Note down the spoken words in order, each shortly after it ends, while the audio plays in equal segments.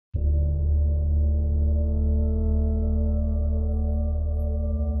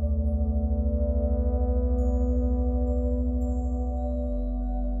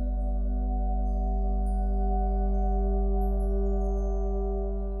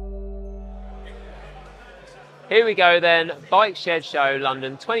Here we go then, Bike Shed Show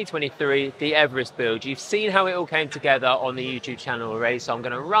London 2023, the Everest build. You've seen how it all came together on the YouTube channel already, so I'm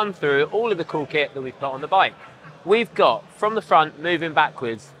going to run through all of the cool kit that we've got on the bike. We've got, from the front, moving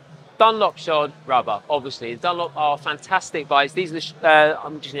backwards, Dunlop shod rubber, obviously. Dunlop are fantastic bikes. These are the,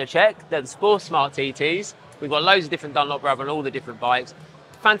 I'm just going to check, they're the Sport Smart TTs. We've got loads of different Dunlop rubber on all the different bikes.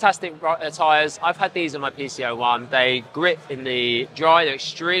 Fantastic tyres. I've had these on my PCO1. They grip in the dry. They're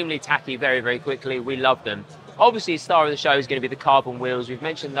extremely tacky very, very quickly. We love them. Obviously, star of the show is going to be the carbon wheels. We've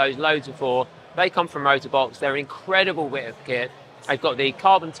mentioned those loads before. They come from Motorbox. They're an incredible bit of kit. They've got the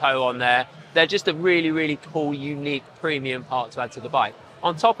carbon toe on there. They're just a really, really cool, unique, premium part to add to the bike.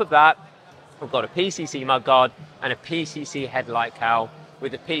 On top of that, we've got a PCC mudguard and a PCC headlight cowl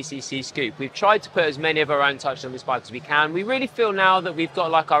with a PCC scoop. We've tried to put as many of our own touch on this bike as we can. We really feel now that we've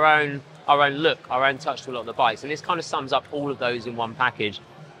got like our own look, our own touch to a lot of the bikes, and this kind of sums up all of those in one package.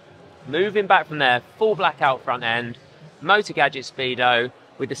 Moving back from there, full blackout front end, Motor Gadget Speedo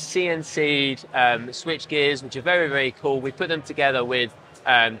with the CNC'd switch gears, which are very, very cool. We put them together with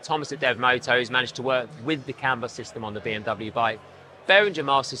Thomas at Dev Moto, who's managed to work with the camber system on the BMW bike. Behringer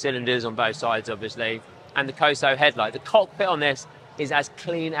master cylinders on both sides, obviously, and the Coso headlight. The cockpit on this is as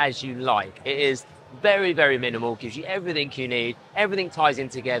clean as you like. It is very, very minimal, gives you everything you need. Everything ties in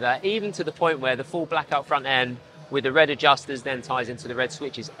together, even to the point where the full blackout front end with the red adjusters then ties into the red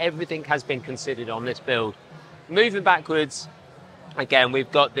switches. Everything has been considered on this build. Moving backwards, again, we've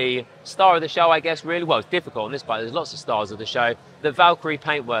got the star of the show, I guess, really. Well, it's difficult on this bike. There's lots of stars of the show. The Valkyrie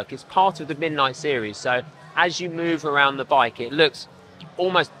paintwork is part of the Midnight series. So as you move around the bike, it looks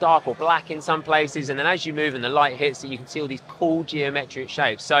almost dark or black in some places. And then as you move and the light hits it, you can see all these cool geometric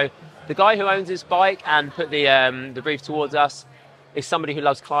shapes. So the guy who owns this bike and put the brief towards us is somebody who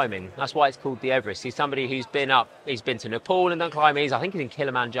loves climbing. That's why it's called the Everest. He's somebody who's been up, he's been to Nepal and done climbing. I think he's in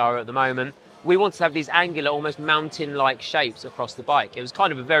Kilimanjaro at the moment. We want to have these angular, almost mountain-like shapes across the bike. It was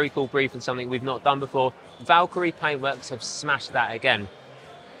kind of a very cool brief and something we've not done before. Valkyrie Paintworks have smashed that again.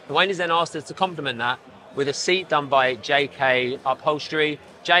 Wayne has then asked us to complement that with a seat done by JK Upholstery.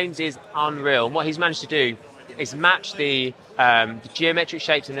 James is unreal. And what he's managed to do is match the geometric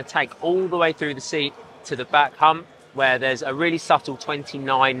shapes in the tank all the way through the seat to the back hump, where there's a really subtle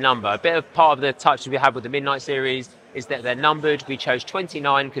 29 number. A bit of part of the touch we have with the Midnight series is that they're numbered. We chose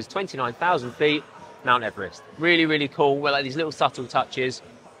 29 because 29,000 feet, Mount Everest. Really, really cool. We're like these little subtle touches.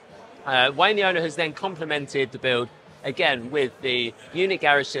 Wayne, the owner, has then complemented the build again with the unit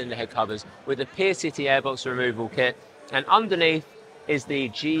garage cylinder head covers with the Pier City airbox removal kit, and underneath is the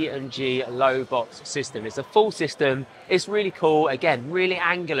G&G low box system. It's a full system. It's really cool. Again, really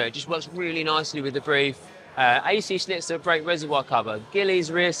angular. It just works really nicely with the brief. AC Schnitzer brake reservoir cover, Gillies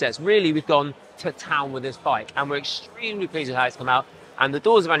rear sets. Really, we've gone to town with this bike, and we're extremely pleased with how it's come out. And the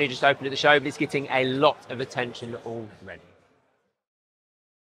doors have only just opened at the show, but it's getting a lot of attention already.